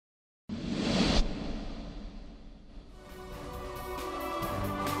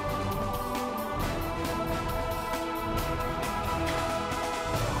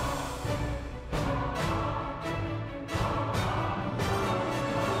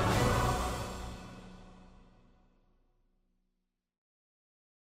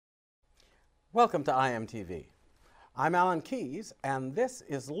Welcome to IMTV. I'm Alan Keyes, and this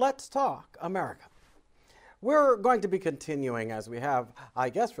is Let's Talk America. We're going to be continuing, as we have, I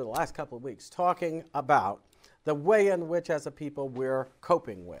guess, for the last couple of weeks, talking about the way in which, as a people, we're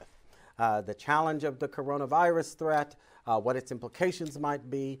coping with the challenge of the coronavirus threat, what its implications might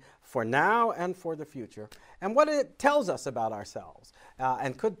be for now and for the future, and what it tells us about ourselves,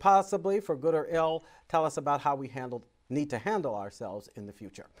 and could possibly, for good or ill, tell us about how we need to handle ourselves in the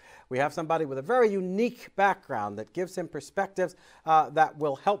future. We have somebody with a very unique background that gives him perspectives that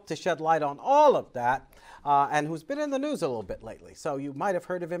will help to shed light on all of that, and who's been in the news a little bit lately, so you might have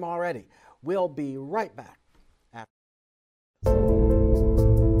heard of him already. We'll be right back.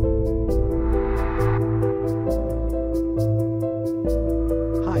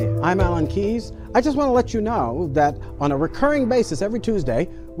 Hi, I'm Alan Keyes. I just want to let you know that on a recurring basis every Tuesday,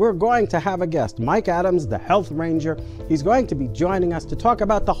 we're going to have a guest, Mike Adams, the Health Ranger. He's going to be joining us to talk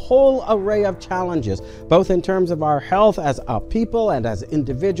about the whole array of challenges, both in terms of our health as a people and as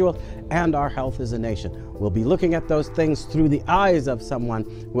individuals, and our health as a nation. We'll be looking at those things through the eyes of someone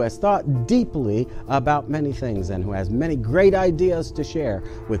who has thought deeply about many things and who has many great ideas to share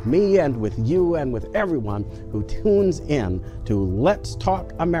with me and with you and with everyone who tunes in to Let's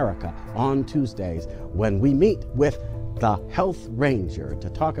Talk America on Tuesdays, when we meet with the Health Ranger to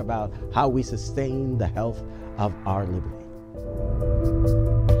talk about how we sustain the health of our liberty.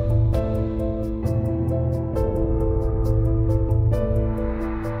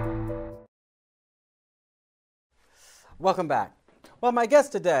 Welcome back. Well, my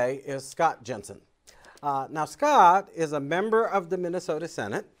guest today is Scott Jensen. Now, Scott is a member of the Minnesota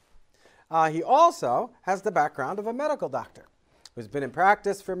Senate. He also has the background of a medical doctor who's been in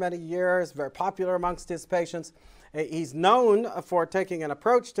practice for many years, very popular amongst his patients. He's known for taking an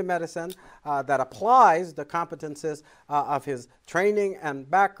approach to medicine that applies the competences of his training and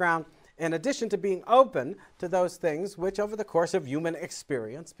background, in addition to being open to those things which, over the course of human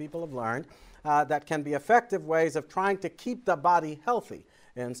experience, people have learned that can be effective ways of trying to keep the body healthy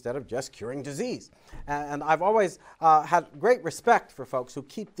instead of just curing disease. And I've always had great respect for folks who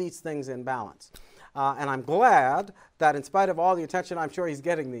keep these things in balance. And I'm glad that in spite of all the attention I'm sure he's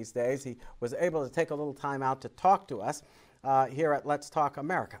getting these days, he was able to take a little time out to talk to us here at Let's Talk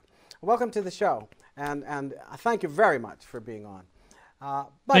America. Welcome to the show, and thank you very much for being on.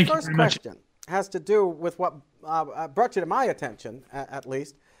 My first question has to do with what brought you to my attention, at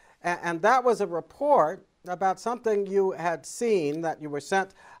least, and that was a report about something you had seen that you were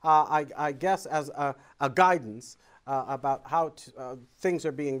sent, I guess, as a guidance about how things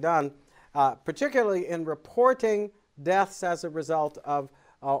are being done, particularly in reporting deaths as a result of,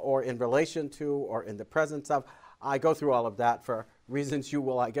 or in relation to, or in the presence of, I go through all of that for reasons you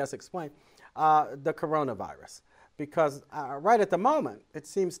will, I guess, explain, the coronavirus. Because right at the moment, it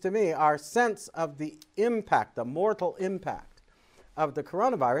seems to me, our sense of the impact, the mortal impact of the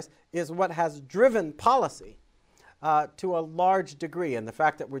coronavirus is what has driven policy to a large degree, and the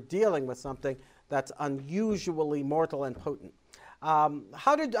fact that we're dealing with something that's unusually mortal and potent.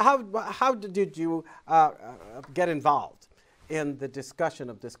 How did you get involved in the discussion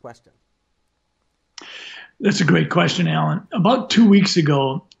of this question? That's a great question, Alan. About 2 weeks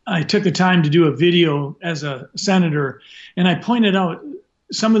ago, I took the time to do a video as a senator, and I pointed out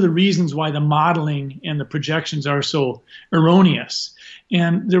some of the reasons why the modeling and the projections are so erroneous.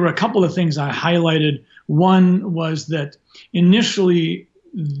 And there were a couple of things I highlighted. One was that initially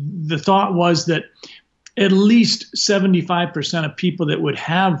the thought was that at least 75% of people that would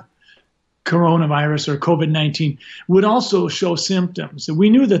have coronavirus or COVID-19 would also show symptoms. So we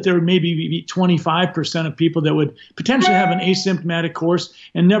knew that there would maybe be 25% of people that would potentially have an asymptomatic course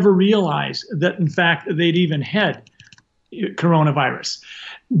and never realize that, in fact, they'd even had coronavirus.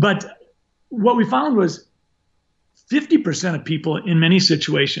 But what we found was 50% of people in many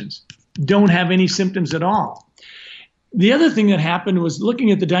situations don't have any symptoms at all. The other thing that happened was,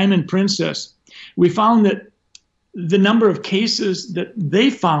 looking at the Diamond Princess, we found that the number of cases that they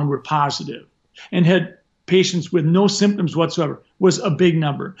found were positive and had patients with no symptoms whatsoever was a big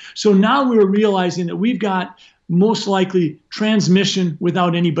number. So now we're realizing that we've got most likely transmission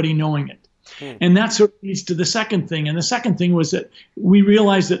without anybody knowing it. And that sort of leads to the second thing. And the second thing was that we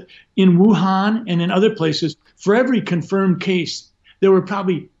realized that in Wuhan and in other places, for every confirmed case, there were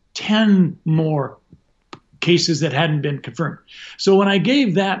probably 10 more cases that hadn't been confirmed. So when I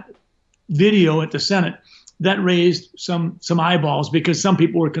gave that video at the Senate, that raised some eyeballs, because some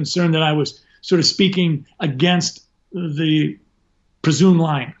people were concerned that I was sort of speaking against the presumed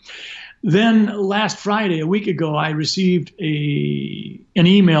line. Then last Friday, a week ago, I received a an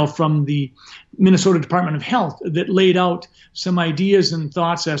email from the Minnesota Department of Health that laid out some ideas and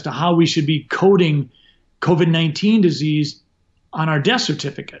thoughts as to how we should be coding COVID-19 disease on our death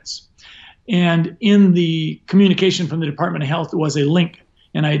certificates. And in the communication from the Department of Health was a link.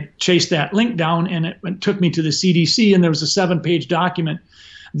 And I chased that link down, and it took me to the CDC, and there was a 7-page document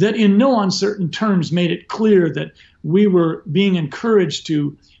that in no uncertain terms made it clear that we were being encouraged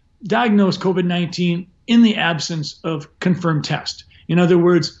to diagnose COVID-19 in the absence of confirmed test. In other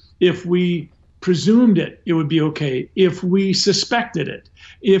words, if we presumed it, it would be okay. If we suspected it,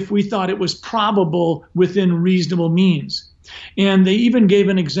 if we thought it was probable within reasonable means. And they even gave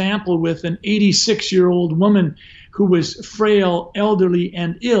an example with an 86-year-old woman who was frail, elderly,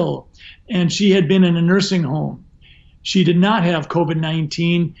 and ill, and she had been in a nursing home. She did not have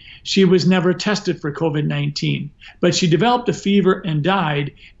COVID-19. She was never tested for COVID-19, but she developed a fever and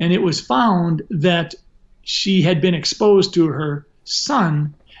died, and it was found that she had been exposed to her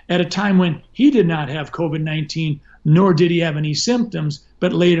son at a time when he did not have COVID-19, nor did he have any symptoms,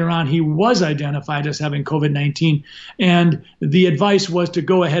 but later on he was identified as having COVID-19. And the advice was to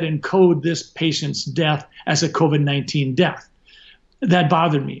go ahead and code this patient's death as a COVID-19 death. That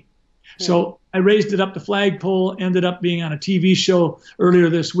bothered me. Yeah. So I raised it up the flagpole, ended up being on a TV show earlier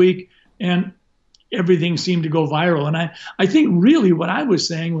this week, and everything seemed to go viral. And I think really what I was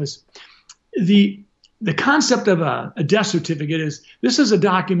saying was the concept of a death certificate is this is a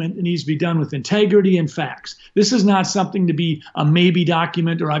document that needs to be done with integrity and facts. This is not something to be a maybe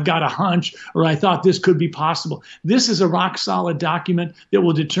document, or I've got a hunch, or I thought this could be possible. This is a rock solid document that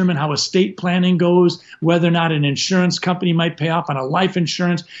will determine how estate planning goes, whether or not an insurance company might pay off on a life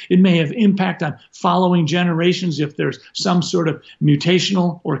insurance. It may have impact on following generations if there's some sort of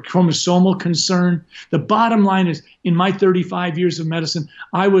mutational or chromosomal concern. The bottom line is, in my 35 years of medicine,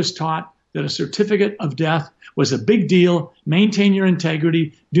 I was taught that a certificate of death was a big deal. Maintain your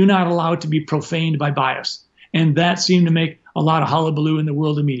integrity. Do not allow it to be profaned by bias. And that seemed to make a lot of hullabaloo in the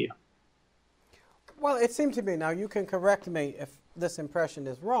world of media. Well, it seemed to me, now you can correct me if this impression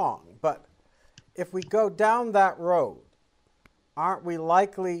is wrong, but if we go down that road, aren't we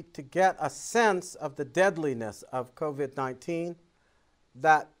likely to get a sense of the deadliness of COVID-19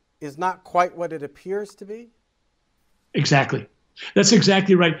 that is not quite what it appears to be? Exactly. That's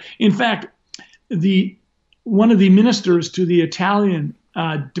exactly right. In fact, one of the ministers to the Italian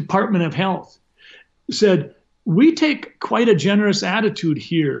Department of Health said, we take quite a generous attitude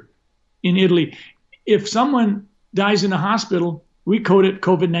here in Italy. If someone dies in a hospital, we code it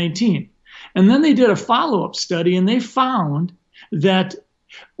COVID-19. And then they did a follow-up study, and they found that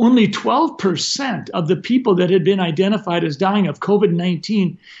only 12% of the people that had been identified as dying of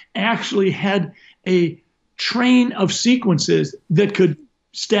COVID-19 actually had a train of sequences that could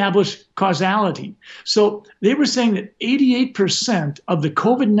establish causality. So they were saying that 88% of the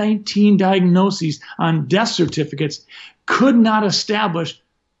COVID-19 diagnoses on death certificates could not establish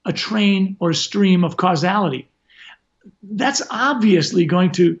a train or stream of causality. That's obviously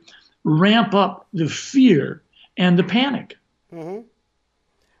going to ramp up the fear and the panic. Mm-hmm.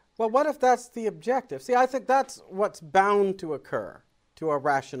 Well, what if that's the objective? See, I think that's what's bound to occur to a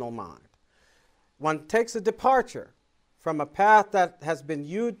rational mind. One takes a departure from a path that has been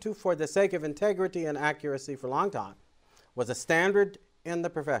hewed to for the sake of integrity and accuracy for a long time, was a standard in the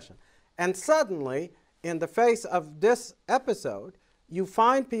profession. And suddenly, in the face of this episode, you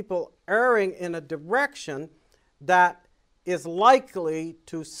find people erring in a direction that is likely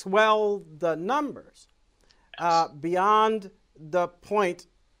to swell the numbers beyond the point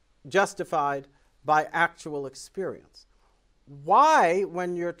justified by actual experience. Why,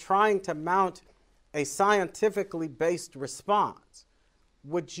 when you're trying to mount a scientifically based response,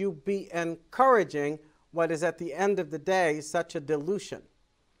 would you be encouraging what is at the end of the day such a dilution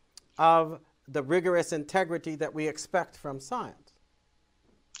of the rigorous integrity that we expect from science?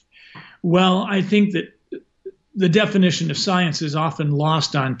 Well, I think that the definition of science is often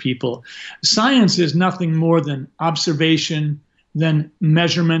lost on people. Science is nothing more than observation, then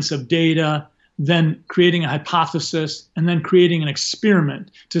measurements of data, then creating a hypothesis, and then creating an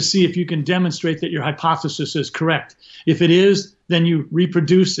experiment to see if you can demonstrate that your hypothesis is correct. If it is, then you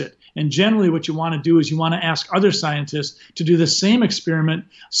reproduce it. And generally what you want to do is you want to ask other scientists to do the same experiment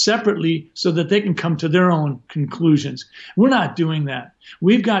separately so that they can come to their own conclusions. We're not doing that.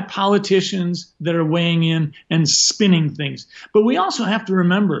 We've got politicians that are weighing in and spinning things. But we also have to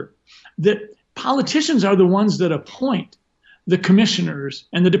remember that politicians are the ones that appoint the commissioners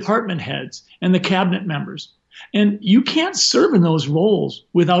and the department heads and the cabinet members. And you can't serve in those roles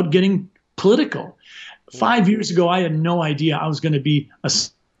without getting political. 5 years ago, I had no idea I was going to be a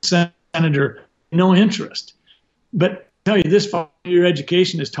senator, no interest. But tell you this, your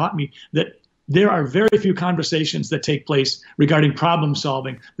education has taught me that there are very few conversations that take place regarding problem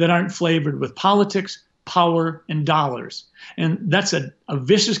solving that aren't flavored with politics, power, and dollars. And that's a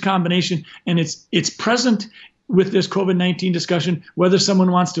vicious combination, and it's present with this COVID-19 discussion, whether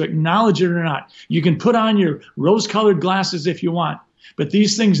someone wants to acknowledge it or not. You can put on your rose-colored glasses if you want, but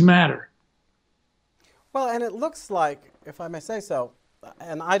these things matter. Well, and it looks like, if I may say so,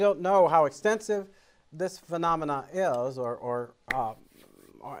 and I don't know how extensive this phenomena is or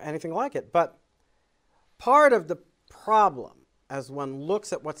anything like it, but part of the problem, as one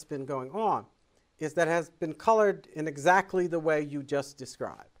looks at what's been going on, is that it has been colored in exactly the way you just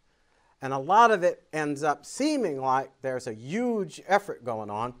described. And a lot of it ends up seeming like there's a huge effort going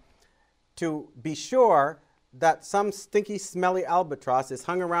on to be sure that some stinky, smelly albatross is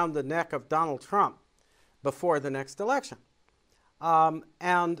hung around the neck of Donald Trump before the next election.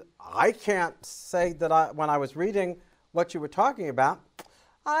 And I can't say that when I was reading what you were talking about,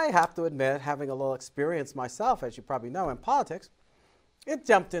 I have to admit, having a little experience myself, as you probably know, in politics, it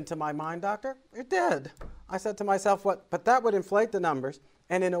jumped into my mind, Doctor. It did. I said to myself, but that would inflate the numbers.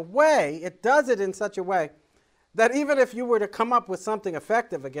 And in a way, it does it in such a way that even if you were to come up with something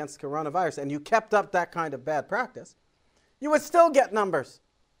effective against coronavirus and you kept up that kind of bad practice, you would still get numbers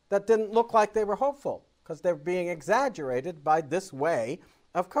that didn't look like they were hopeful because they're being exaggerated by this way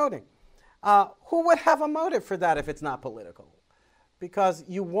of coding. Who would have a motive for that if it's not political? Because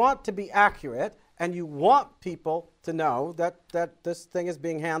you want to be accurate and you want people to know that this thing is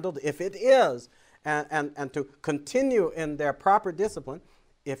being handled if it is, and to continue in their proper discipline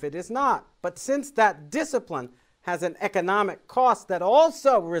if it is not. But since that discipline has an economic cost that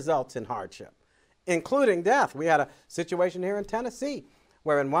also results in hardship, including death. We had a situation here in Tennessee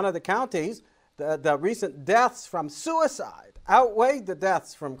where in one of the counties, the recent deaths from suicide outweighed the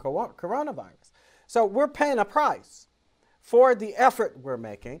deaths from coronavirus. So we're paying a price for the effort we're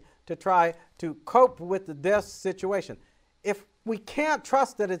making to try to cope with this situation. If we can't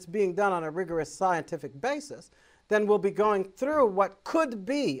trust that it's being done on a rigorous scientific basis, then we'll be going through what could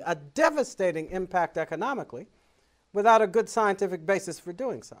be a devastating impact economically without a good scientific basis for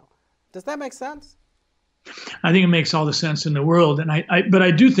doing so. Does that make sense? I think it makes all the sense in the world. But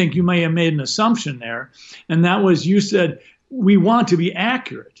I do think you may have made an assumption there, and that was you said, we want to be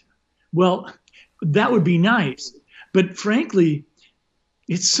accurate. Well, that would be nice. But frankly,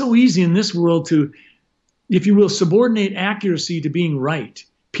 it's so easy in this world to, if you will, subordinate accuracy to being right.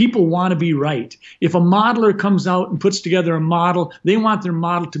 People want to be right. If a modeler comes out and puts together a model, they want their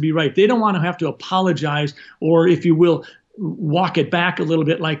model to be right. They don't want to have to apologize or, if you will, walk it back a little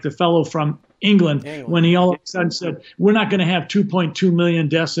bit like the fellow from England when he all of a sudden said, we're not going to have 2.2 million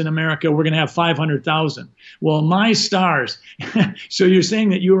deaths in America, we're going to have 500,000. Well, my stars. So you're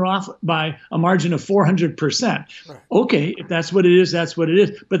saying that you were off by a margin of 400%. Right. Okay, if that's what it is, that's what it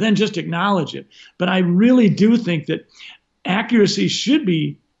is. But then just acknowledge it. But I really do think that accuracy should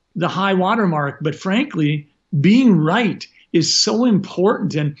be the high watermark. But frankly, being right is so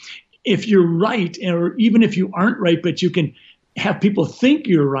important. And if you're right, or even if you aren't right, but you can have people think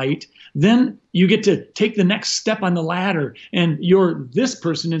you're right, then you get to take the next step on the ladder and you're this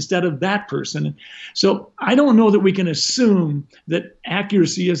person instead of that person. So I don't know that we can assume that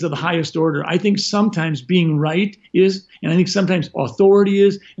accuracy is of the highest order. I think sometimes being right is, and I think sometimes authority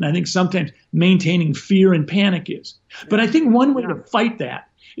is, and I think sometimes maintaining fear and panic is. But I think one way to fight that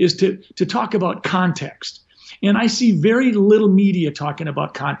is to talk about context. And I see very little media talking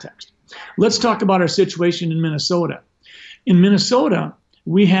about context. Let's talk about our situation in Minnesota. In Minnesota,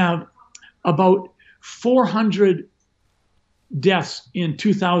 we have about 400 deaths in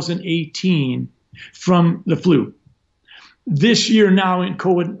 2018 from the flu. This year now with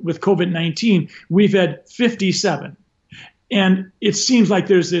COVID-19, we've had 57. And it seems like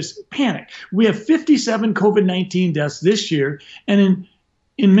there's this panic. We have 57 COVID-19 deaths this year, and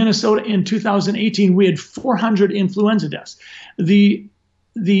in Minnesota in 2018, we had 400 influenza deaths. The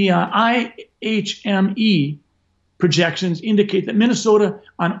IHME projections indicate that Minnesota,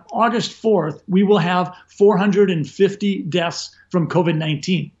 on August 4th, we will have 450 deaths from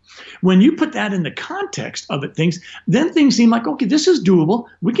COVID-19. When you put that in the context of it, then things seem like, okay, this is doable.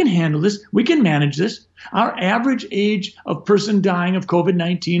 We can handle this. We can manage this. Our average age of person dying of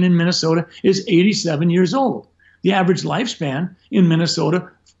COVID-19 in Minnesota is 87 years old. The average lifespan in Minnesota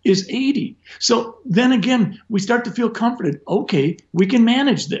is 80. So then again, we start to feel comforted. Okay, we can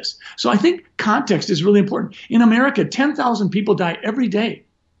manage this. So I think context is really important. In America, 10,000 people die every day.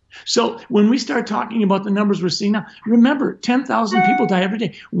 So when we start talking about the numbers we're seeing now, remember, 10,000 people die every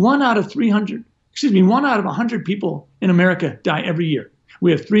day. 1 out of 100 people in America die every year. We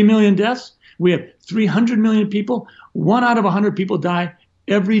have 3 million deaths. We have 300 million people. 1 out of 100 people die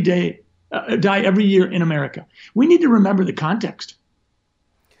every day, die every year in America. We need to remember the context.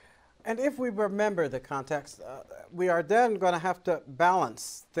 And if we remember the context, we are then going to have to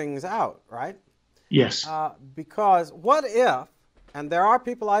balance things out, right? Yes. Because what if, and there are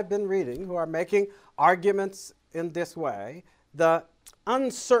people I've been reading who are making arguments in this way, the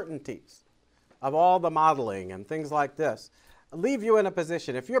uncertainties of all the modeling and things like this leave you in a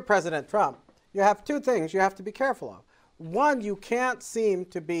position, if you're President Trump, you have two things you have to be careful of. One, you can't seem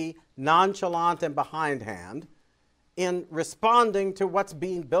to be nonchalant and behindhand in responding to what's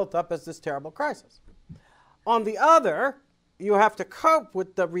being built up as this terrible crisis. On the other, you have to cope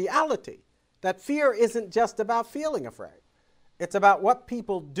with the reality that fear isn't just about feeling afraid. It's about what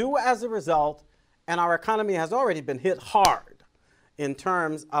people do as a result, and our economy has already been hit hard in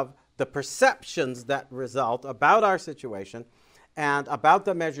terms of the perceptions that result about our situation and about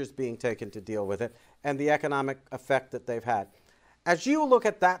the measures being taken to deal with it and the economic effect that they've had. As you look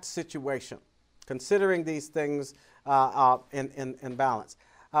at that situation, considering these things in balance,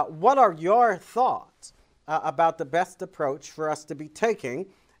 what are your thoughts about the best approach for us to be taking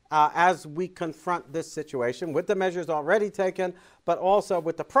as we confront this situation with the measures already taken, but also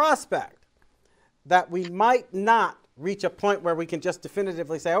with the prospect that we might not reach a point where we can just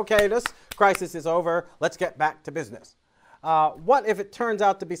definitively say, okay, this crisis is over, let's get back to business. What if it turns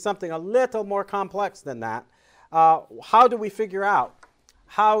out to be something a little more complex than that? How do we figure out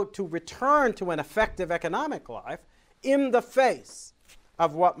how to return to an effective economic life in the face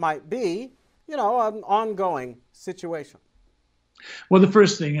of what might be, an ongoing situation? Well, the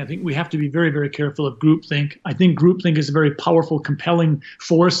first thing, I think we have to be very, very careful of groupthink. I think groupthink is a very powerful, compelling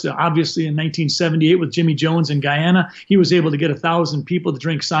force. Obviously, in 1978 with Jimmy Jones in Guyana, he was able to get 1,000 people to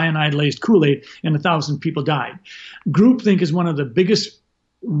drink cyanide-laced Kool-Aid, and 1,000 people died. Groupthink is one of the biggest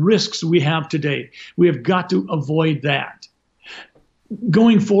risks we have today. We have got to avoid that.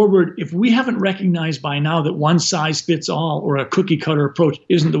 Going forward, if we haven't recognized by now that one size fits all or a cookie cutter approach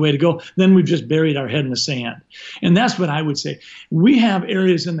isn't the way to go, then we've just buried our head in the sand. And that's what I would say. We have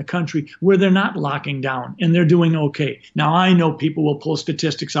areas in the country where they're not locking down and they're doing okay. Now, I know people will pull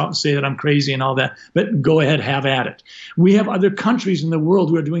statistics out and say that I'm crazy and all that, but go ahead, have at it. We have other countries in the world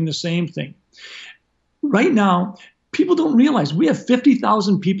who are doing the same thing. Right now, people don't realize we have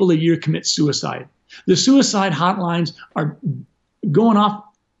 50,000 people a year commit suicide. The suicide hotlines are going off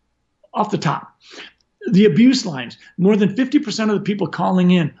the top. The abuse lines, more than 50% of the people calling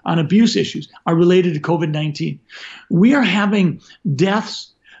in on abuse issues are related to COVID-19. We are having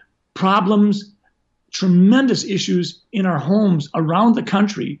deaths, problems, tremendous issues in our homes around the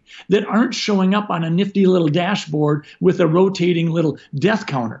country that aren't showing up on a nifty little dashboard with a rotating little death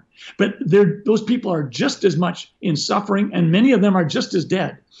counter. But those people are just as much in suffering, and many of them are just as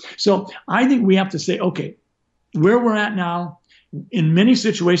dead. So I think we have to say, okay, where we're at now, in many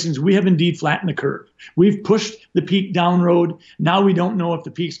situations, we have indeed flattened the curve. We've pushed the peak down road. Now we don't know if the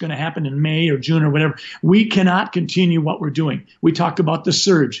peak's going to happen in May or June or whatever. We cannot continue what we're doing. We talked about the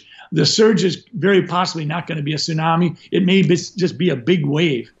surge. The surge is very possibly not going to be a tsunami. It may just be a big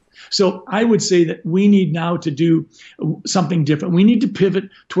wave. So I would say that we need now to do something different. We need to pivot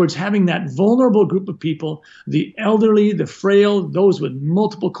towards having that vulnerable group of people, the elderly, the frail, those with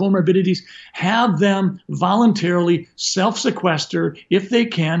multiple comorbidities, have them voluntarily self-sequester if they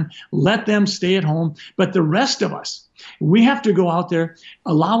can, let them stay at home. But the rest of us, we have to go out there,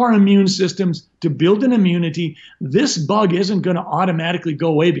 allow our immune systems to build an immunity. This bug isn't going to automatically go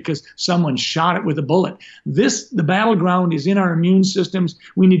away because someone shot it with a bullet. The battleground is in our immune systems.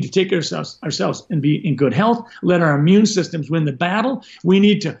 We need to take care of ourselves and be in good health. Let our immune systems win the battle. We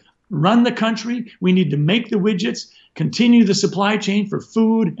need to run the country. We need to make the widgets, continue the supply chain for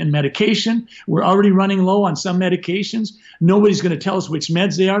food and medication. We're already running low on some medications. Nobody's going to tell us which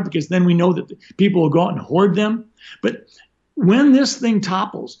meds they are because then we know that people will go out and hoard them. But when this thing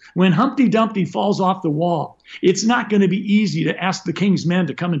topples, when Humpty Dumpty falls off the wall, it's not going to be easy to ask the king's men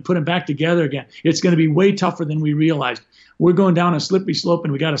to come and put him back together again. It's going to be way tougher than we realized. We're going down a slippery slope,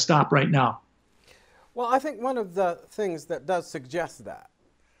 and we got to stop right now. Well, I think one of the things that does suggest that,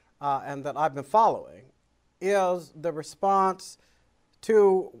 and that I've been following, is the response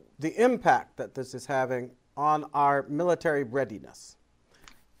to the impact that this is having on our military readiness.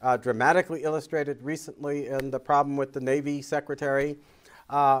 Dramatically illustrated recently in the problem with the Navy Secretary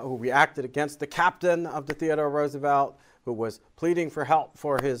who reacted against the captain of the Theodore Roosevelt, who was pleading for help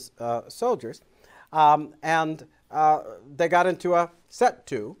for his soldiers. And they got into a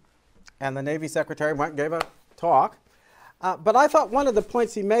set-to, and the Navy Secretary went and gave a talk. But I thought one of the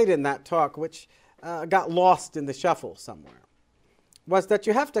points he made in that talk, which got lost in the shuffle somewhere, was that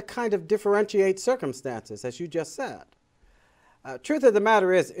you have to kind of differentiate circumstances, as you just said. Truth of the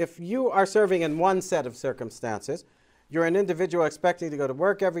matter is, if you are serving in one set of circumstances, you're an individual expecting to go to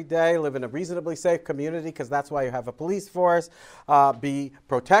work every day, live in a reasonably safe community because that's why you have a police force, be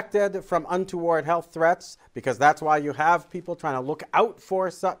protected from untoward health threats because that's why you have people trying to look out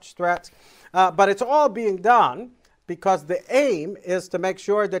for such threats. But it's all being done because the aim is to make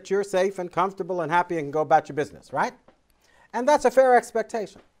sure that you're safe and comfortable and happy and can go about your business, right? And that's a fair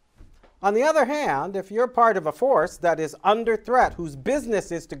expectation. On the other hand, if you're part of a force that is under threat, whose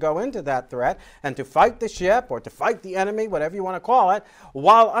business is to go into that threat and to fight the ship or to fight the enemy, whatever you want to call it,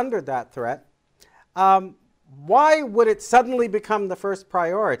 while under that threat, why would it suddenly become the first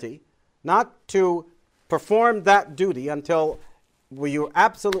priority not to perform that duty until you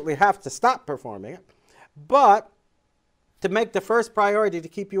absolutely have to stop performing it, but to make the first priority to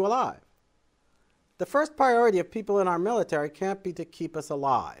keep you alive? The first priority of people in our military can't be to keep us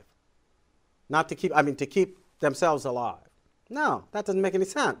alive. Not to keep, to keep themselves alive. No, that doesn't make any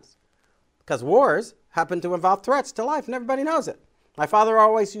sense. Because wars happen to involve threats to life, and everybody knows it. My father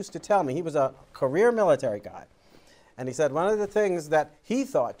always used to tell me, he was a career military guy, and he said one of the things that he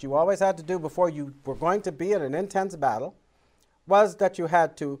thought you always had to do before you were going to be in an intense battle was that you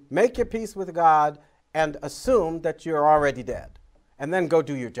had to make your peace with God and assume that you're already dead, and then go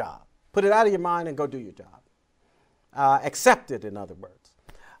do your job. Put it out of your mind and go do your job. Accept it, in other words.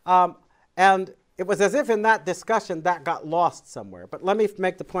 And it was as if in that discussion that got lost somewhere. But let me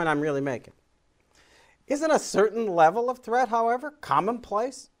make the point I'm really making. Isn't a certain level of threat, however,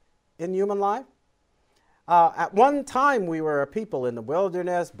 commonplace in human life? At one time, we were a people in the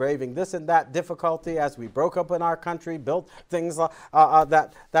wilderness, braving this and that difficulty as we broke up in our country, built things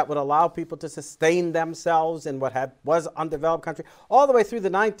that would allow people to sustain themselves in what was undeveloped country. All the way through the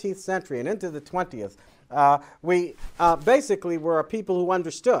 19th century and into the 20th, we basically were a people who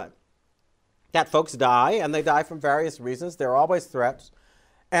understood that folks die, and they die from various reasons. There are always threats.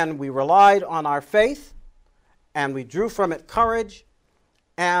 And we relied on our faith, and we drew from it courage,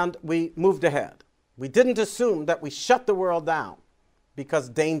 and we moved ahead. We didn't assume that we shut the world down because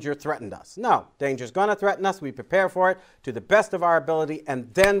danger threatened us. No, danger's going to threaten us. We prepare for it to the best of our ability, and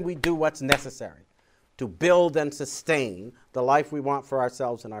then we do what's necessary to build and sustain the life we want for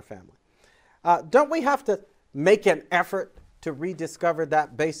ourselves and our family. Don't we have to make an effort to rediscover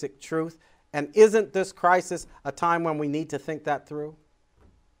that basic truth? And isn't this crisis a time when we need to think that through?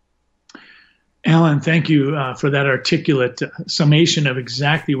 Alan, thank you for that articulate summation of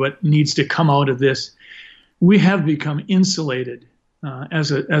exactly what needs to come out of this. We have become insulated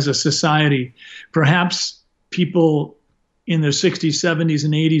as a society. Perhaps people in their 60s, 70s,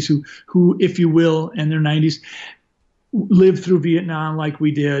 and 80s who, if you will, in their 90s, lived through Vietnam like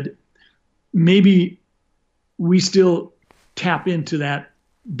we did, maybe we still tap into that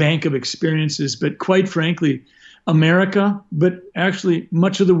bank of experiences, but quite frankly, America, but actually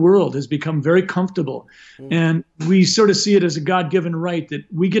much of the world has become very comfortable. And we sort of see it as a God-given right that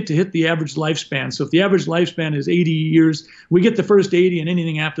we get to hit the average lifespan. So if the average lifespan is 80 years, we get the first 80, and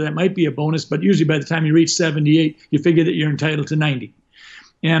anything after that might be a bonus, but usually by the time you reach 78, you figure that you're entitled to 90.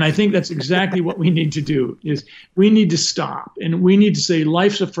 And I think that's exactly what we need to do, is we need to stop, and we need to say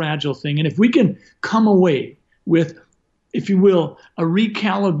life's a fragile thing. And if we can come away with, if you will, a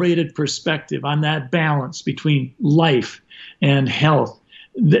recalibrated perspective on that balance between life and health,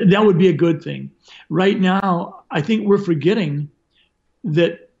 that would be a good thing. Right now, I think we're forgetting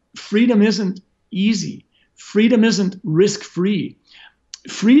that freedom isn't easy. Freedom isn't risk-free.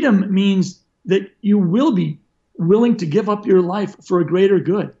 Freedom means that you will be willing to give up your life for a greater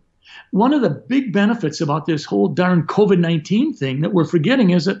good. One of the big benefits about this whole darn COVID-19 thing that we're forgetting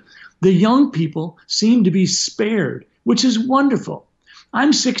is that the young people seem to be spared, which is wonderful.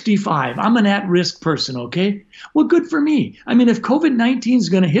 I'm 65. I'm an at-risk person, okay? Well, good for me. I mean, if COVID-19 is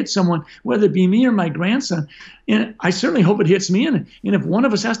going to hit someone, whether it be me or my grandson, and I certainly hope it hits me, and if one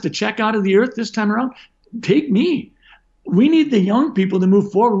of us has to check out of the earth this time around, take me. We need the young people to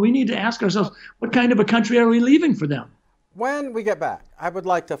move forward. We need to ask ourselves, what kind of a country are we leaving for them? When we get back, I would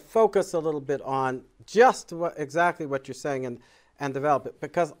like to focus a little bit on just exactly what you're saying and develop it,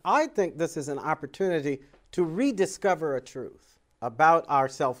 because I think this is an opportunity to rediscover a truth about our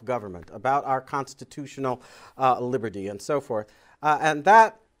self-government, about our constitutional liberty and so forth. And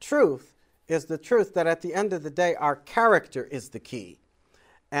that truth is the truth that at the end of the day, our character is the key.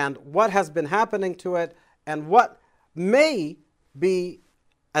 And what has been happening to it and what may be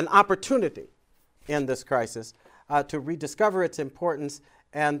an opportunity in this crisis to rediscover its importance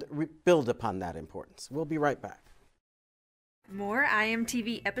and build upon that importance. We'll be right back. More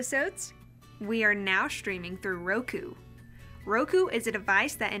IMTV episodes? We are now streaming through Roku. Roku is a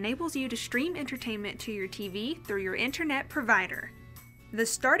device that enables you to stream entertainment to your TV through your internet provider. The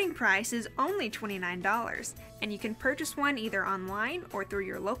starting price is only $29, and you can purchase one either online or through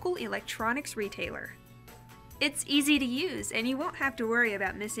your local electronics retailer. It's easy to use, and you won't have to worry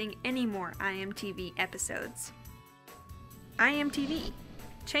about missing any more IMTV episodes. IMTV,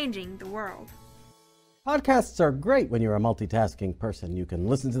 changing the world. Podcasts are great when you're a multitasking person. You can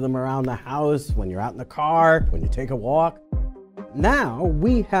listen to them around the house, when you're out in the car, when you take a walk. Now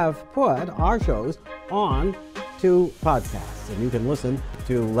we have put our shows on to podcasts, and you can listen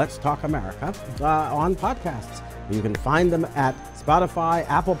to Let's Talk America on podcasts. You can find them at Spotify,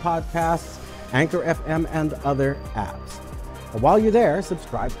 Apple Podcasts, Anchor FM, and other apps. While you're there,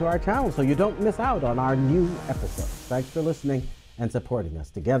 subscribe to our channel so you don't miss out on our new episodes. Thanks for listening and supporting us.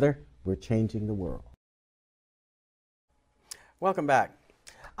 Together, we're changing the world. Welcome back.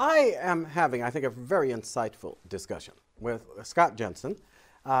 I am having, I think, a very insightful discussion with Scott Jensen.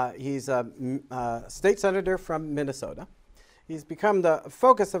 He's a state senator from Minnesota. He's become the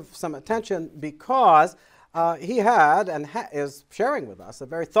focus of some attention because he had and is sharing with us a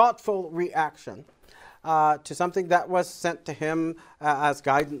very thoughtful reaction to something that was sent to him as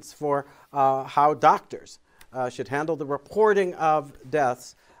guidance for how doctors should handle the reporting of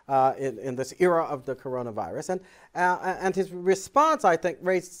deaths in this era of the coronavirus. And his response, I think,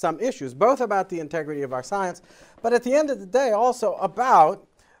 raised some issues, both about the integrity of our science, but at the end of the day, also about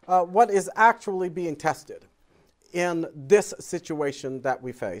what is actually being tested in this situation that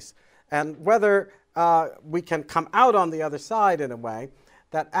we face, and whether we can come out on the other side in a way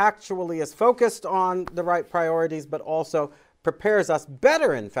that actually is focused on the right priorities, but also prepares us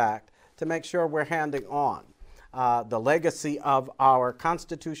better, in fact, to make sure we're handing on the legacy of our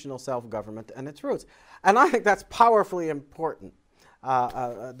constitutional self-government and its roots. And I think that's powerfully important.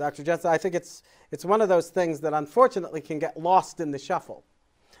 Dr. Jensen, I think it's one of those things that unfortunately can get lost in the shuffle.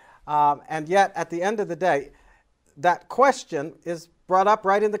 And yet, at the end of the day, that question is brought up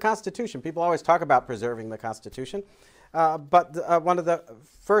right in the Constitution. People always talk about preserving the Constitution, but one of the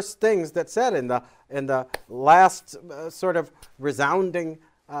first things that's said in the last sort of resounding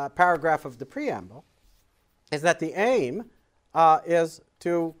paragraph of the preamble is that the aim is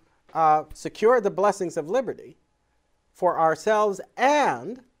to secure the blessings of liberty for ourselves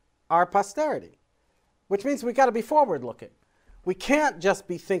and our posterity, which means we've got to be forward-looking. We can't just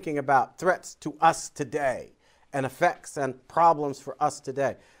be thinking about threats to us today and effects and problems for us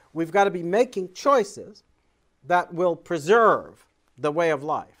today. We've got to be making choices that will preserve the way of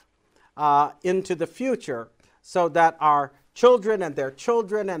life into the future so that our children and their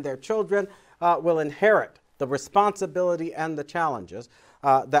children and their children will inherit the responsibility and the challenges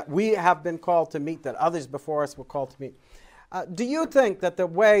that we have been called to meet, that others before us were called to meet. Do you think that the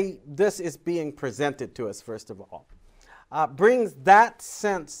way this is being presented to us, first of all, brings that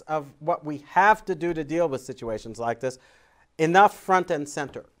sense of what we have to do to deal with situations like this enough front and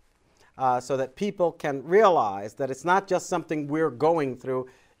center so that people can realize that it's not just something we're going through,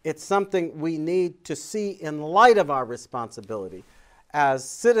 it's something we need to see in light of our responsibility as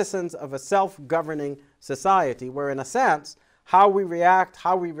citizens of a self-governing society where, in a sense, how we react,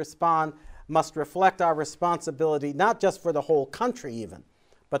 how we respond must reflect our responsibility not just for the whole country even,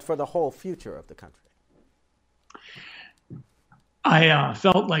 but for the whole future of the country? I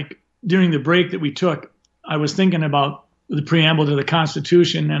felt like during the break that we took, I was thinking about the preamble to the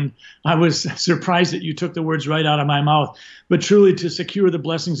Constitution, and I was surprised that you took the words right out of my mouth. But truly, to secure the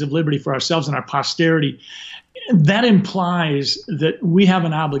blessings of liberty for ourselves and our posterity, that implies that we have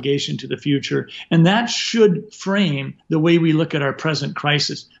an obligation to the future, and that should frame the way we look at our present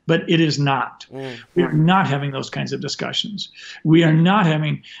crisis. But it is not. We are not having those kinds of discussions. We are not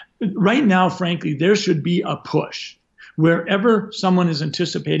having, right now, frankly, there should be a push. Wherever someone is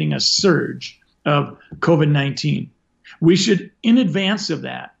anticipating a surge of COVID-19, we should, in advance of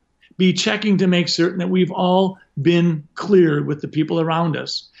that, be checking to make certain that we've all been clear with the people around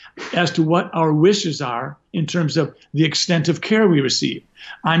us as to what our wishes are in terms of the extent of care we receive.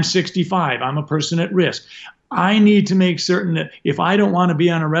 I'm 65. I'm a person at risk. I need to make certain that if I don't want to be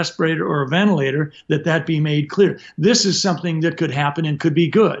on a respirator or a ventilator, that be made clear. This is something that could happen and could be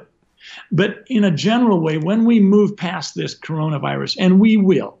good. But in a general way, when we move past this coronavirus, and we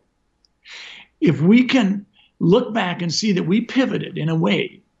will, if we can look back and see that we pivoted in a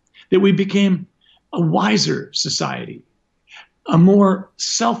way that we became a wiser society, a more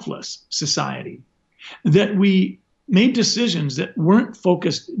selfless society, that we made decisions that weren't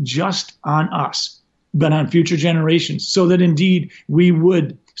focused just on us, but on future generations, so that indeed we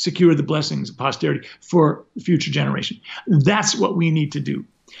would secure the blessings of posterity for future generation. That's what we need to do.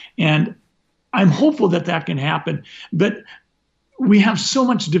 And I'm hopeful that that can happen. But we have so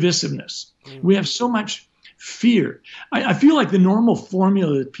much divisiveness. We have so much fear. I feel like the normal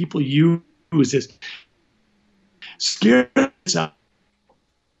formula that people use is scare them,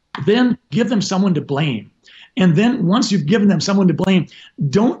 then give them someone to blame. And then once you've given them someone to blame,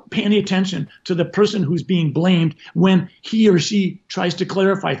 don't pay any attention to the person who's being blamed when he or she tries to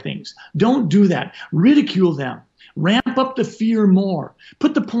clarify things. Don't do that. Ridicule them. Ramp up the fear more.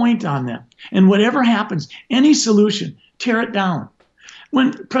 Put the point on them. And whatever happens, any solution, tear it down.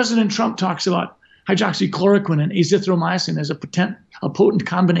 When President Trump talks about hydroxychloroquine and azithromycin as a potent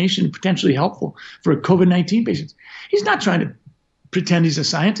combination, potentially helpful for COVID-19 patients, he's not trying to pretend he's a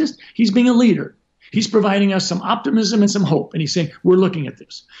scientist. He's being a leader. He's providing us some optimism and some hope. And he's saying, we're looking at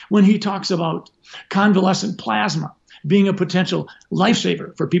this. When he talks about convalescent plasma being a potential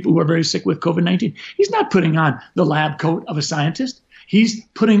lifesaver for people who are very sick with COVID-19, he's not putting on the lab coat of a scientist. He's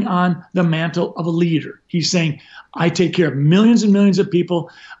putting on the mantle of a leader. He's saying, I take care of millions and millions of people.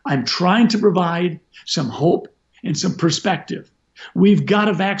 I'm trying to provide some hope and some perspective. We've got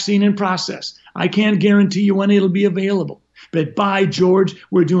a vaccine in process. I can't guarantee you when it'll be available. But by George,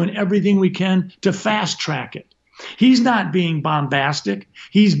 we're doing everything we can to fast track it. He's not being bombastic.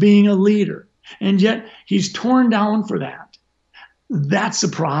 He's being a leader. And yet he's torn down for that. That's the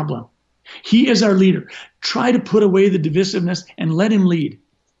problem. He is our leader. Try to put away the divisiveness and let him lead.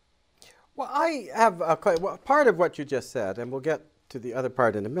 Well, I have part of what you just said, and we'll get to the other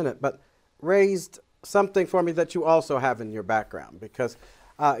part in a minute, but raised something for me that you also have in your background, because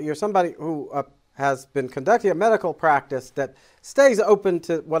you're somebody who has been conducting a medical practice that stays open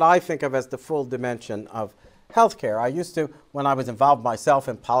to what I think of as the full dimension of healthcare. I used to, when I was involved myself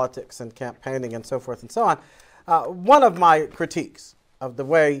in politics and campaigning and so forth and so on, one of my critiques of the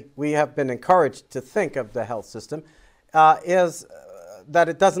way we have been encouraged to think of the health system is that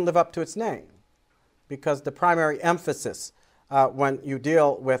it doesn't live up to its name, because the primary emphasis when you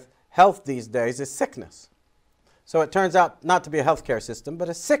deal with health these days is sickness. So it turns out not to be a healthcare system, but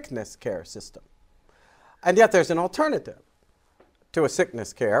a sickness care system. And yet there's an alternative to a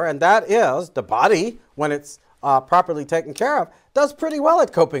sickness care, and that is the body, when it's properly taken care of, does pretty well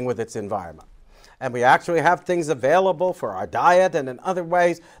at coping with its environment. And we actually have things available for our diet and in other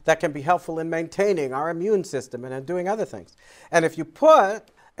ways that can be helpful in maintaining our immune system and in doing other things. And if you put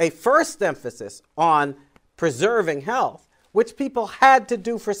a first emphasis on preserving health, which people had to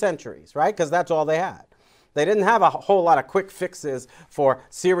do for centuries, right? Because that's all they had. They didn't have a whole lot of quick fixes for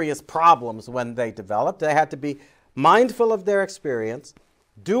serious problems when they developed. They had to be mindful of their experience,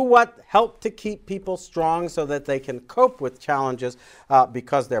 do what helped to keep people strong so that they can cope with challenges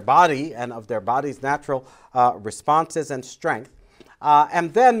because their body and of their body's natural responses and strength,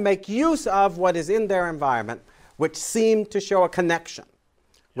 and then make use of what is in their environment, which seemed to show a connection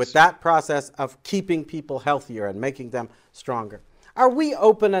with that process of keeping people healthier and making them stronger. Are we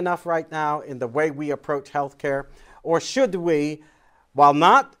open enough right now in the way we approach healthcare, or should we, while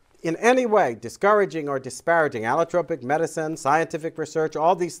not in any way discouraging or disparaging allotropic medicine, scientific research,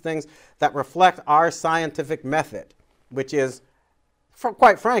 all these things that reflect our scientific method, which is,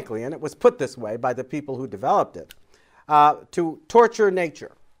 quite frankly, and it was put this way by the people who developed it, to torture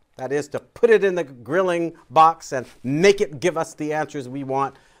nature? That is, to put it in the grilling box and make it give us the answers we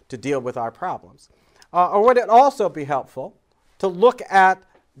want to deal with our problems. Or would it also be helpful to look at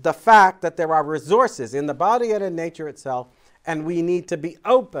the fact that there are resources in the body and in nature itself, and we need to be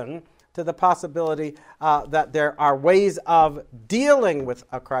open to the possibility that there are ways of dealing with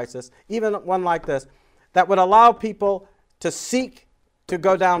a crisis, even one like this, that would allow people to seek to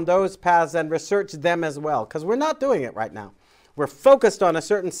go down those paths and research them as well? Because we're not doing it right now. We're focused on a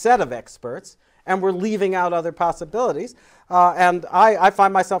certain set of experts, and we're leaving out other possibilities. And I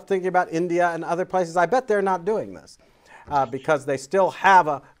find myself thinking about India and other places. I bet they're not doing this because they still have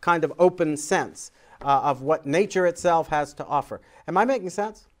a kind of open sense of what nature itself has to offer. Am I making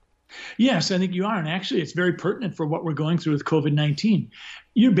sense? Yes, I think you are. And actually, it's very pertinent for what we're going through with COVID-19.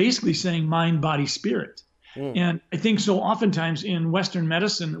 You're basically saying mind, body, spirit. And I think so oftentimes in Western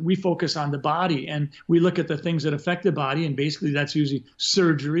medicine, we focus on the body and we look at the things that affect the body. And basically, that's usually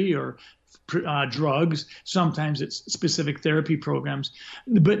surgery or drugs. Sometimes it's specific therapy programs.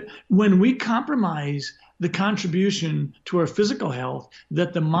 But when we compromise the contribution to our physical health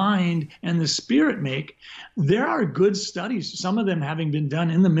that the mind and the spirit make, there are good studies, some of them having been done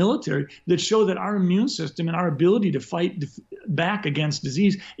in the military, that show that our immune system and our ability to fight back against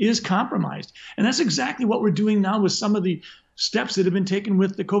disease is compromised. And that's exactly what we're doing now with some of the steps that have been taken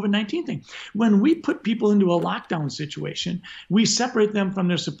with the COVID-19 thing. When we put people into a lockdown situation, we separate them from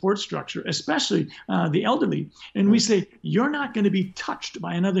their support structure, especially the elderly. And we say, you're not going to be touched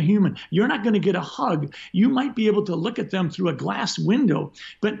by another human. You're not going to get a hug. You might be able to look at them through a glass window,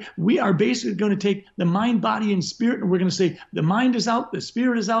 but we are basically going to take the mind, body, and spirit, and we're going to say, the mind is out, the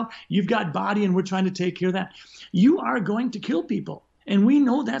spirit is out, you've got body, and we're trying to take care of that. You are going to kill people. And we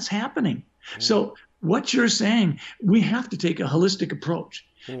know that's happening. So what you're saying, we have to take a holistic approach.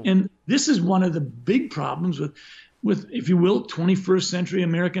 And this is one of the big problems with, if you will, 21st century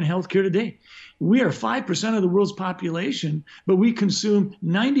American healthcare today. We are 5% of the world's population, but we consume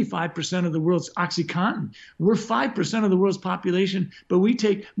 95% of the world's OxyContin. We're 5% of the world's population, but we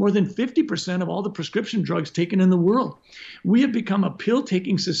take more than 50% of all the prescription drugs taken in the world. We have become a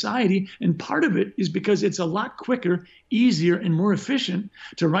pill-taking society, and part of it is because it's a lot quicker, easier, and more efficient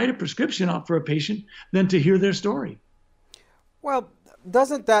to write a prescription out for a patient than to hear their story. Well,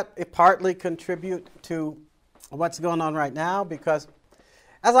 doesn't that partly contribute to what's going on right now? Because,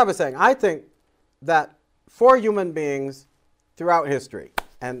 as I was saying, I think that for human beings throughout history,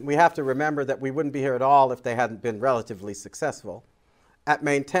 and we have to remember that we wouldn't be here at all if they hadn't been relatively successful at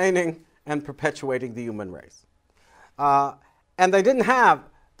maintaining and perpetuating the human race. And they didn't have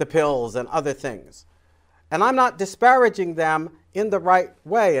the pills and other things. And I'm not disparaging them in the right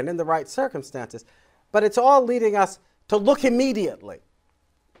way and in the right circumstances, but it's all leading us to look immediately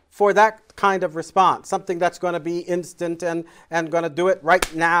for that kind of response, something that's going to be instant and going to do it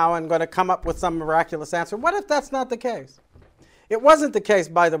right now and going to come up with some miraculous answer. What if that's not the case? It wasn't the case,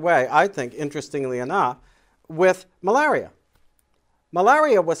 by the way, I think, interestingly enough, with malaria.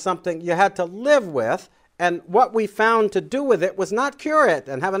 Malaria was something you had to live with, and what we found to do with it was not cure it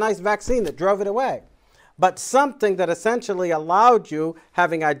and have a nice vaccine that drove it away, but something that essentially allowed you,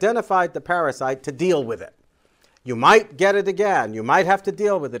 having identified the parasite, to deal with it. You might get it again. You might have to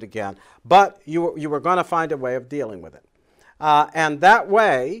deal with it again. But you were going to find a way of dealing with it. And that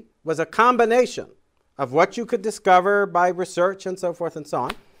way was a combination of what you could discover by research and so forth and so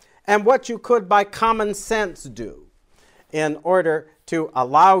on, and what you could by common sense do in order to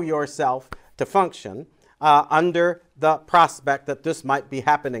allow yourself to function under the prospect that this might be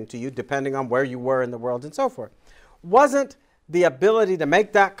happening to you, depending on where you were in the world and so forth. Wasn't the ability to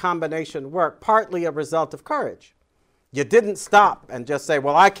make that combination work partly a result of courage? You didn't stop and just say,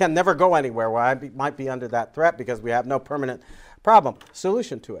 well, I can never go anywhere where I might be under that threat because we have no permanent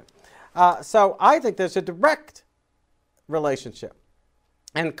solution to it. So I think there's a direct relationship.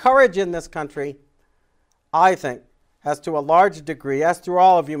 And courage in this country, I think, has to a large degree, as through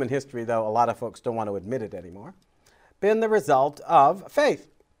all of human history, though a lot of folks don't want to admit it anymore, been the result of faith.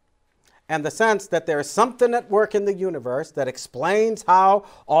 And the sense that there is something at work in the universe that explains how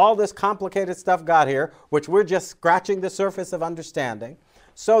all this complicated stuff got here, which we're just scratching the surface of understanding,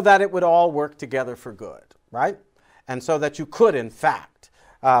 so that it would all work together for good, right? And so that you could, in fact,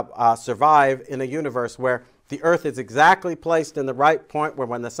 survive in a universe where the earth is exactly placed in the right point where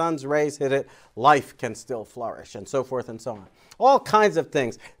when the sun's rays hit it, life can still flourish, and so forth and so on. All kinds of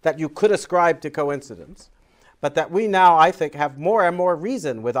things that you could ascribe to coincidence, but that we now, I think, have more and more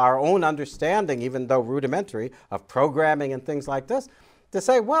reason with our own understanding, even though rudimentary, of programming and things like this, to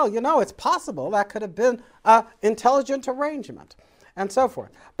say, well, you know, it's possible that could have been an intelligent arrangement, and so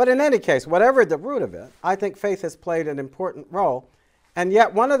forth. But in any case, whatever the root of it, I think faith has played an important role. And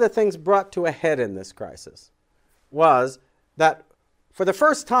yet one of the things brought to a head in this crisis was that for the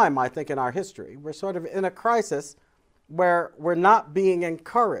first time, I think, in our history, we're sort of in a crisis where we're not being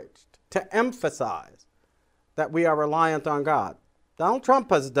encouraged to emphasize that we are reliant on God. Donald Trump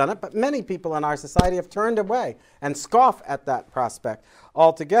has done it, but many people in our society have turned away and scoff at that prospect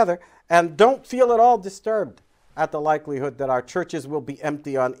altogether and don't feel at all disturbed at the likelihood that our churches will be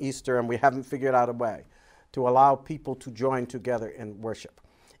empty on Easter and we haven't figured out a way to allow people to join together in worship.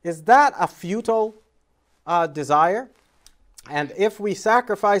 Is that a futile desire? And if we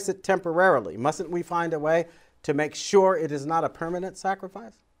sacrifice it temporarily, mustn't we find a way to make sure it is not a permanent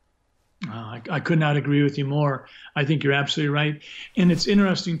sacrifice? I could not agree with you more. I think you're absolutely right. And it's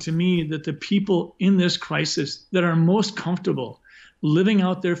interesting to me that the people in this crisis that are most comfortable living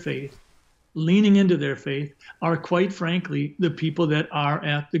out their faith, leaning into their faith, are quite frankly the people that are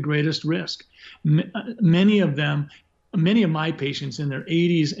at the greatest risk. Many of them, many of my patients in their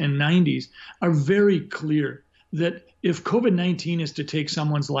 80s and 90s are very clear that if COVID-19 is to take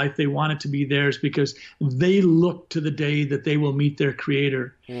someone's life, they want it to be theirs because they look to the day that they will meet their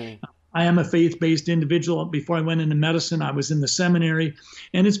Creator. I am a faith-based individual. Before I went into medicine, I was in the seminary,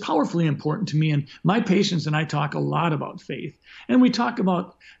 and it's powerfully important to me. And my patients and I talk a lot about faith. And we talk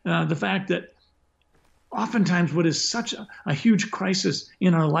about the fact that oftentimes what is such a huge crisis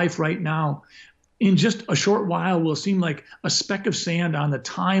in our life right now, in just a short while will seem like a speck of sand on the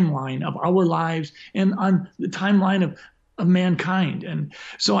timeline of our lives and on the timeline of mankind. And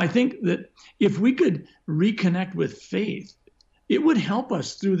so I think that if we could reconnect with faith, it would help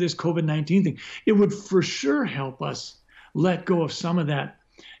us through this COVID-19 thing. It would for sure help us let go of some of that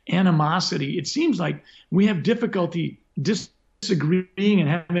animosity. It seems like we have difficulty disagreeing and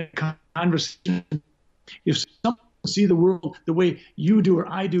having a conversation. If someone see the world the way you do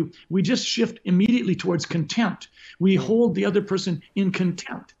or I do, we just shift immediately towards contempt. We hold the other person in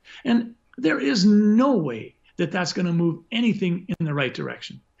contempt. And there is no way that that's going to move anything in the right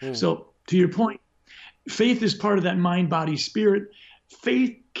direction. So to your point, faith is part of that mind, body, spirit.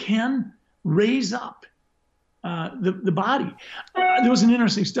 Faith can raise up the body. There was an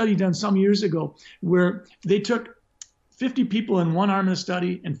interesting study done some years ago where they took 50 people in one arm of the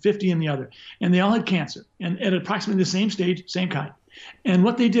study and 50 in the other. And they all had cancer, and at approximately the same stage, same kind. And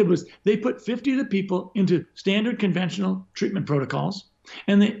what they did was they put 50 of the people into standard conventional treatment protocols,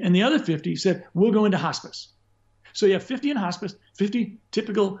 and the other 50 said, we'll go into hospice. So you have 50 in hospice, 50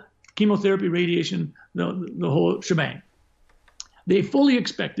 typical chemotherapy, radiation, the whole shebang. They fully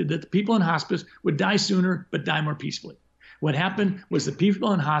expected that the people in hospice would die sooner, but die more peacefully. What happened was the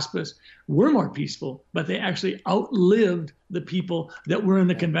people in hospice were more peaceful, but they actually outlived the people that were in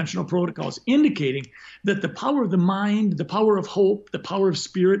the conventional protocols, indicating that the power of the mind, the power of hope, the power of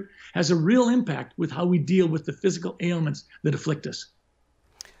spirit has a real impact with how we deal with the physical ailments that afflict us.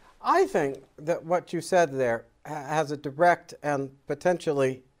 I think that what you said there has a direct and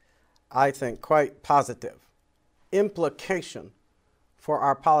potentially, I think, quite positive implication for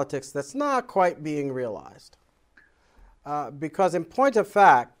our politics that's not quite being realized. Because in point of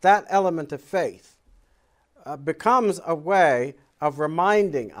fact, that element of faith becomes a way of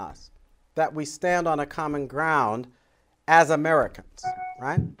reminding us that we stand on a common ground as Americans,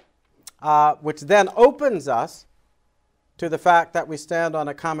 right? Which then opens us to the fact that we stand on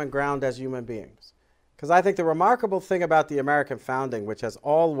a common ground as human beings. Because I think the remarkable thing about the American founding, which has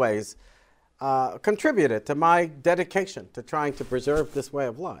always contributed to my dedication to trying to preserve this way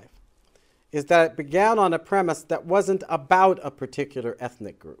of life, is that it began on a premise that wasn't about a particular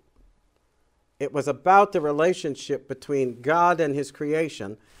ethnic group. It was about the relationship between God and his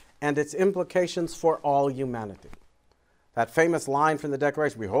creation and its implications for all humanity. That famous line from the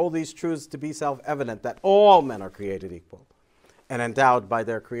Declaration, we hold these truths to be self-evident, that all men are created equal and endowed by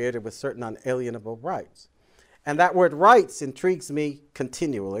their Creator with certain unalienable rights. And that word rights intrigues me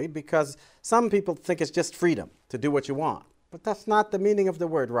continually because some people think it's just freedom to do what you want. But that's not the meaning of the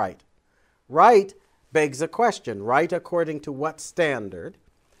word right. Right begs a question. Right according to what standard?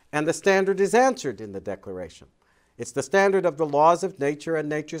 And the standard is answered in the Declaration. It's the standard of the laws of nature and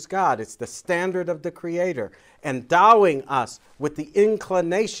nature's God. It's the standard of the Creator, endowing us with the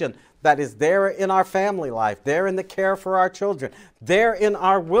inclination that is there in our family life, there in the care for our children, there in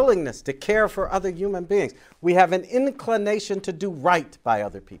our willingness to care for other human beings. We have an inclination to do right by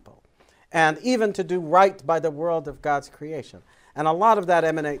other people, and even to do right by the world of God's creation. And a lot of that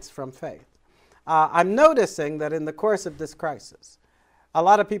emanates from faith. I'm noticing that in the course of this crisis, a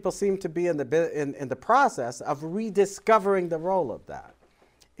lot of people seem to be in the process of rediscovering the role of that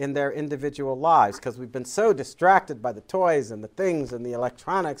in their individual lives, because we've been so distracted by the toys and the things and the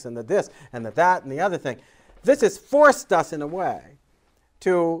electronics and the this and the that and the other thing. This has forced us in a way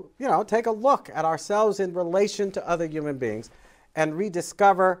to, take a look at ourselves in relation to other human beings and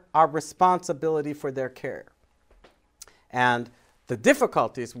rediscover our responsibility for their care. And the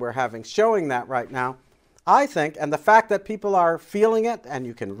difficulties we're having showing that right now, I think, and the fact that people are feeling it, and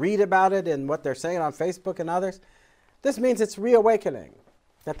you can read about it in what they're saying on Facebook and others, this means it's reawakening,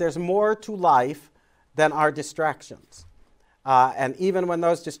 that there's more to life than our distractions. And even when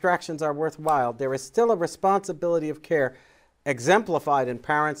those distractions are worthwhile, there is still a responsibility of care exemplified in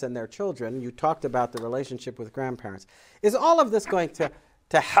parents and their children. You talked about the relationship with grandparents. Is all of this going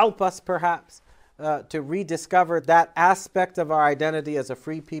to help us, perhaps, to rediscover that aspect of our identity as a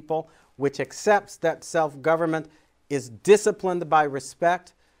free people, which accepts that self-government is disciplined by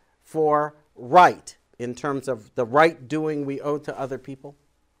respect for right in terms of the right doing we owe to other people?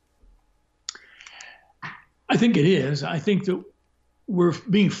 I think it is. I think that we're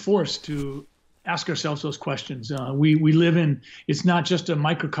being forced to ask ourselves those questions. We live in, it's not just a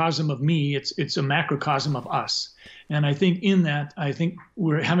microcosm of me, it's a macrocosm of us. And I think in that, I think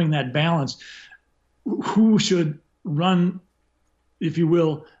we're having that balance. Who should run, if you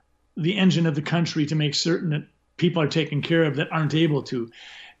will, the engine of the country to make certain that people are taken care of that aren't able to?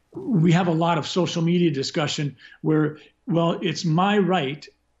 We have a lot of social media discussion where, well, it's my right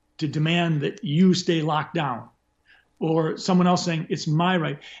to demand that you stay locked down, or someone else saying it's my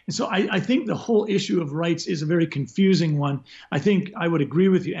right. And so I think the whole issue of rights is a very confusing one. I think I would agree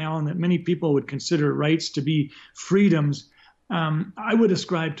with you, Alan, that many people would consider rights to be freedoms. I would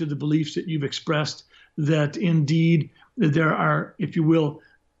ascribe to the beliefs that you've expressed that indeed there are, if you will,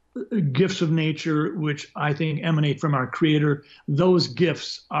 gifts of nature which I think emanate from our Creator. Those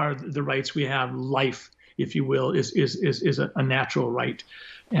gifts are the rights we have. Life, if you will, is a natural right.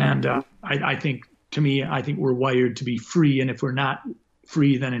 And I think, to me, I think we're wired to be free. And if we're not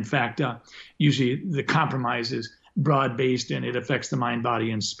free, then in fact, usually the compromise is broad-based and it affects the mind,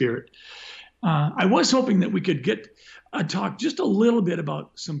 body, and spirit. I was hoping that we could get a talk just a little bit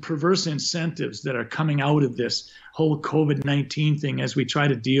about some perverse incentives that are coming out of this whole COVID-19 thing as we try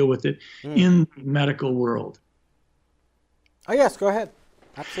to deal with it in the medical world. Oh, yes, go ahead.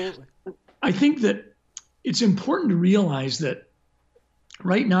 Absolutely. I think that it's important to realize that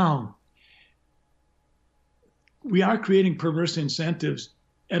right now, we are creating perverse incentives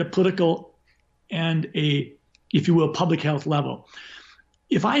at a political and a, if you will, public health level.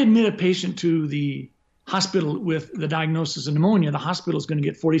 If I admit a patient to the hospital with the diagnosis of pneumonia, the hospital is going to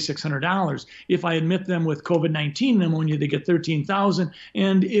get $4,600. If I admit them with COVID-19 pneumonia, they get $13,000.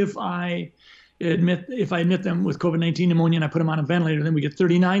 And if I admit them with COVID-19 pneumonia and I put them on a ventilator, then we get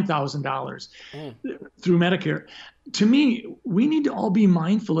 $39,000 through Medicare. To me, we need to all be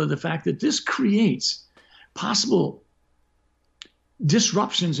mindful of the fact that this creates possible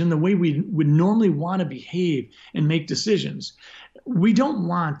disruptions in the way we would normally want to behave and make decisions. We don't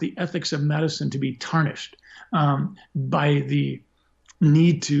want the ethics of medicine to be tarnished by the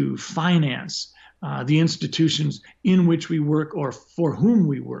need to finance the institutions in which we work or for whom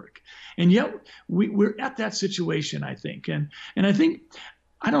we work. And yet we're at that situation, I think. And I think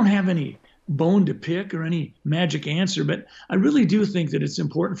I don't have any bone to pick or any magic answer, but I really do think that it's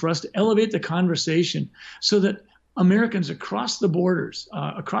important for us to elevate the conversation so that Americans across the borders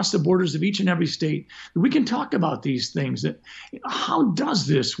of each and every state, we can talk about these things. That how does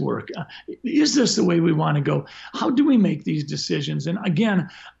this work? Is this the way we want to go? How do we make these decisions? And again,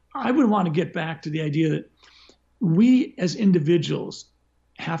 I would want to get back to the idea that we as individuals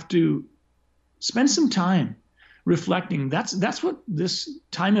have to spend some time reflecting. That's what this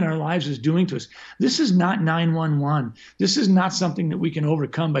time in our lives is doing to us. This is not 911. This is not something that we can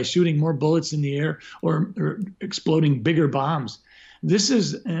overcome by shooting more bullets in the air or exploding bigger bombs. This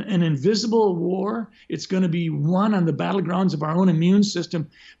is an invisible war. It's going to be won on the battlegrounds of our own immune system.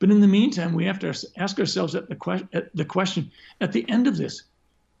 But in the meantime, we have to ask ourselves the question at the end of this,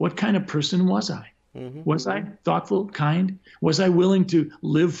 what kind of person was I? Was I thoughtful, kind? Was I willing to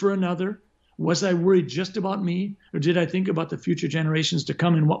live for another? Was I worried just about me, or did I think about the future generations to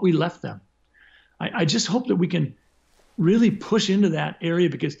come and what we left them? I just hope that we can really push into that area,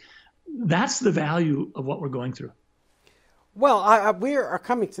 because that's the value of what we're going through. Well, we are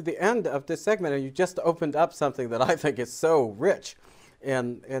coming to the end of this segment, and you just opened up something that I think is so rich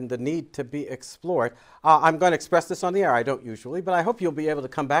in the need to be explored. I'm going to express this on the air. I don't usually, but I hope you'll be able to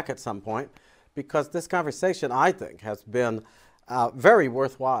come back at some point, because this conversation, I think, has been very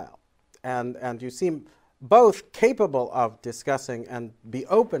worthwhile. And you seem both capable of discussing and be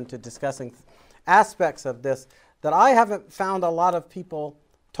open to discussing aspects of this that I haven't found a lot of people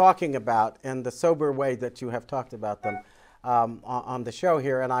talking about in the sober way that you have talked about them on the show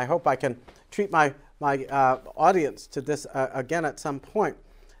here. And I hope I can treat my audience to this again at some point,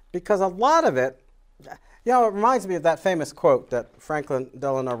 because a lot of it, you know, it reminds me of that famous quote that Franklin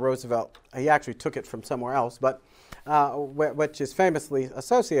Delano Roosevelt, he actually took it from somewhere else, but which is famously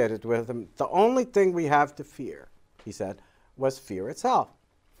associated with him. The only thing we have to fear, he said, was fear itself.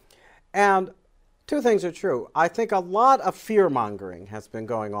 And two things are true. I think a lot of fear-mongering has been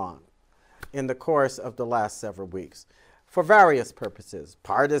going on in the course of the last several weeks for various purposes,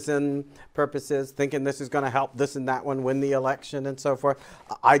 partisan purposes, thinking this is going to help this and that one win the election and so forth,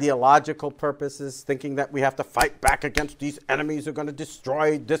 ideological purposes, thinking that we have to fight back against these enemies who are going to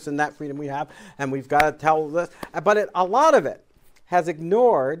destroy this and that freedom we have, and we've got to tell this. But a lot of it has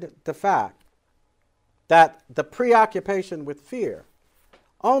ignored the fact that the preoccupation with fear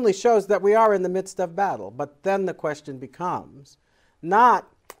only shows that we are in the midst of battle. But then the question becomes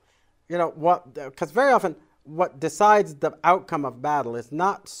not, you know, what, because very often what decides the outcome of battle is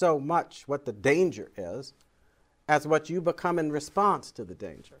not so much what the danger is as what you become in response to the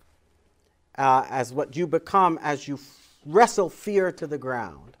danger, as what you become as you wrestle fear to the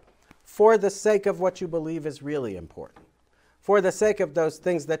ground for the sake of what you believe is really important, for the sake of those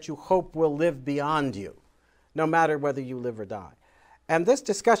things that you hope will live beyond you, no matter whether you live or die. And this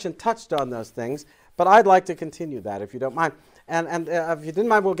discussion touched on those things, but I'd like to continue that, if you don't mind. And if you didn't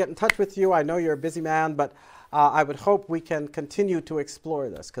mind, we'll get in touch with you. I know you're a busy man, but I would hope we can continue to explore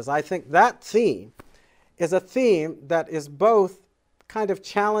this, because I think that theme is a theme that is both kind of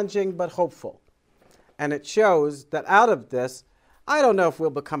challenging but hopeful. And it shows that out of this, I don't know if we'll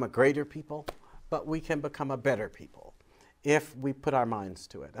become a greater people, but we can become a better people if we put our minds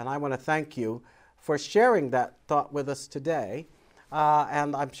to it. And I want to thank you for sharing that thought with us today.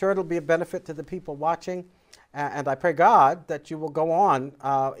 And I'm sure it'll be a benefit to the people watching. And I pray God that you will go on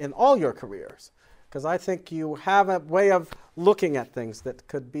in all your careers, because I think you have a way of looking at things that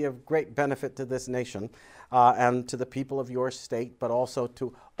could be of great benefit to this nation and to the people of your state, but also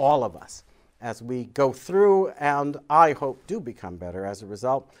to all of us as we go through and I hope do become better as a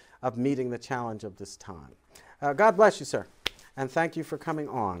result of meeting the challenge of this time. God bless you, sir, and thank you for coming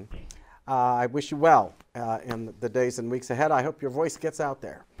on. I wish you well in the days and weeks ahead. I hope your voice gets out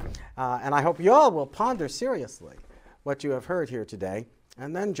there. And I hope you all will ponder seriously what you have heard here today,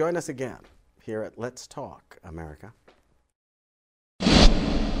 and then join us again here at Let's Talk America.